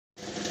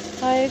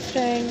Hi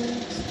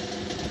friends,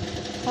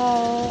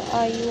 how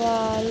are you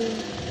all?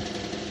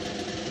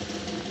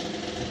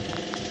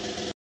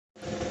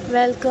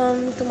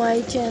 Welcome to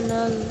my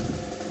channel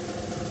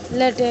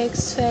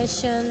Latex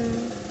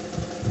Fashion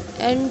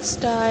and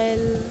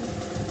Style.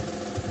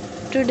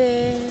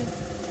 Today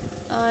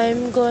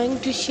I'm going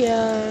to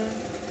share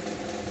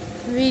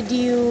with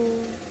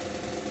you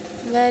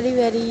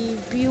very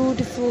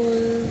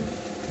beautiful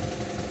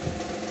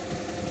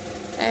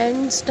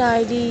and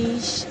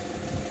stylish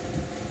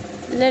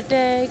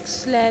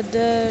latex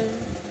leather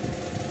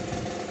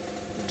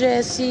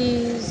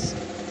dresses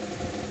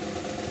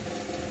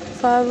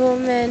for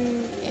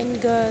women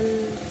and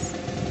girls.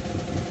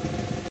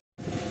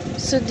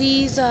 So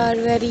these are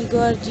very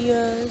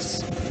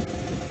gorgeous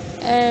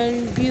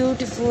and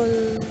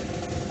beautiful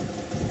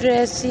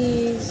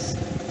dresses.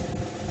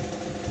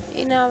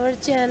 In our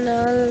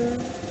channel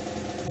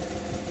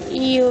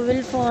you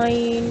will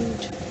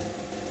find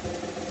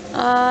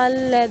all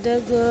leather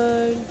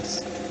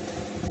goods.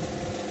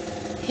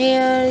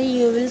 Here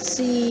you will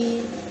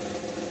see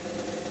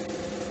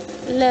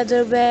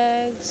leather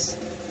bags,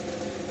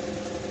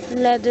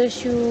 leather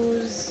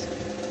shoes,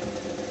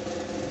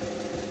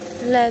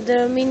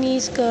 leather mini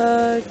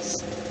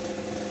skirts,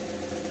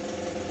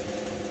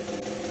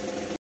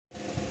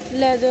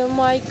 leather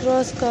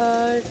micro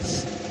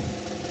skirts,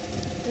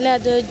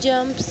 leather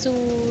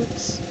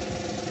jumpsuits,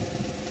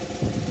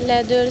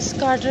 leather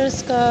scatter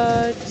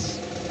skirts,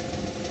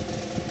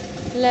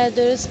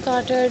 leather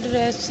scatter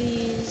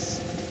dresses,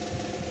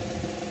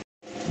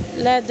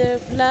 leather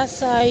plus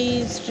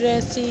size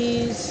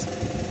dresses,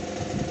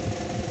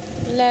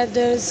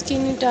 leather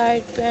skinny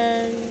tight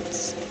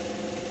pants,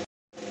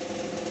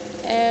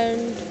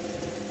 and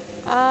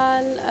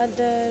all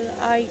other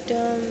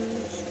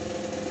items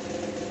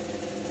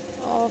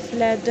of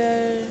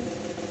leather.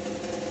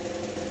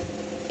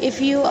 If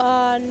you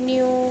are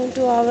new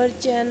to our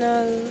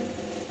channel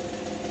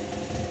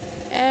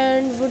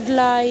and would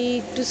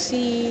like to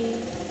see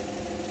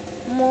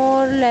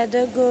more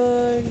leather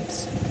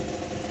goods,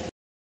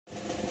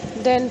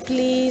 then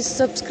please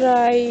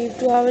subscribe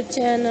to our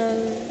channel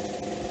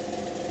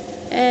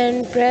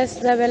and press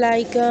the bell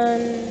icon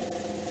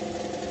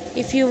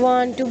if you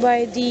want to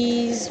buy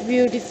these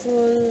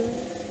beautiful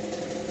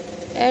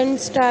and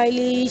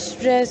stylish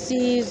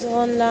dresses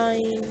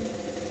online.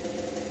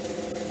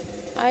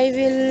 I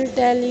will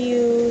tell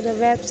you the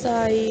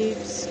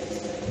websites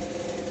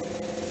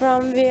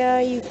from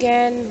where you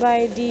can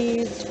buy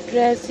these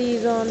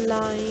dresses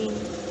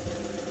online.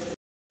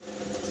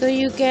 So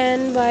you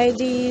can buy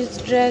these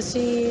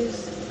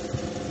dresses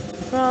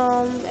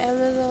from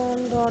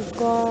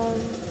Amazon.com,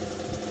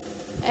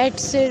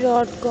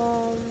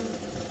 Etsy.com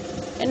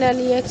and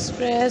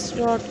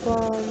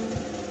AliExpress.com.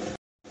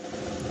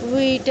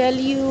 We tell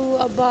you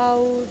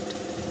about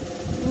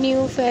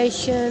new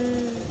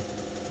fashion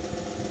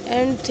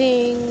and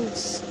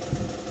things.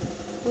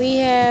 We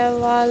have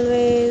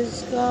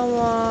always come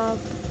up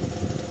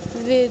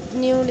with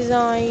new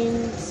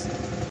designs,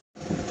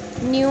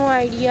 new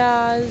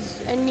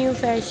ideas and new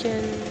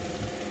fashion.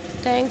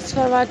 Thanks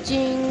for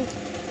watching.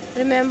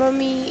 Remember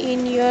me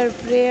in your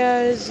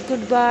prayers.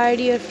 Goodbye,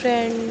 dear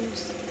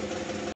friends.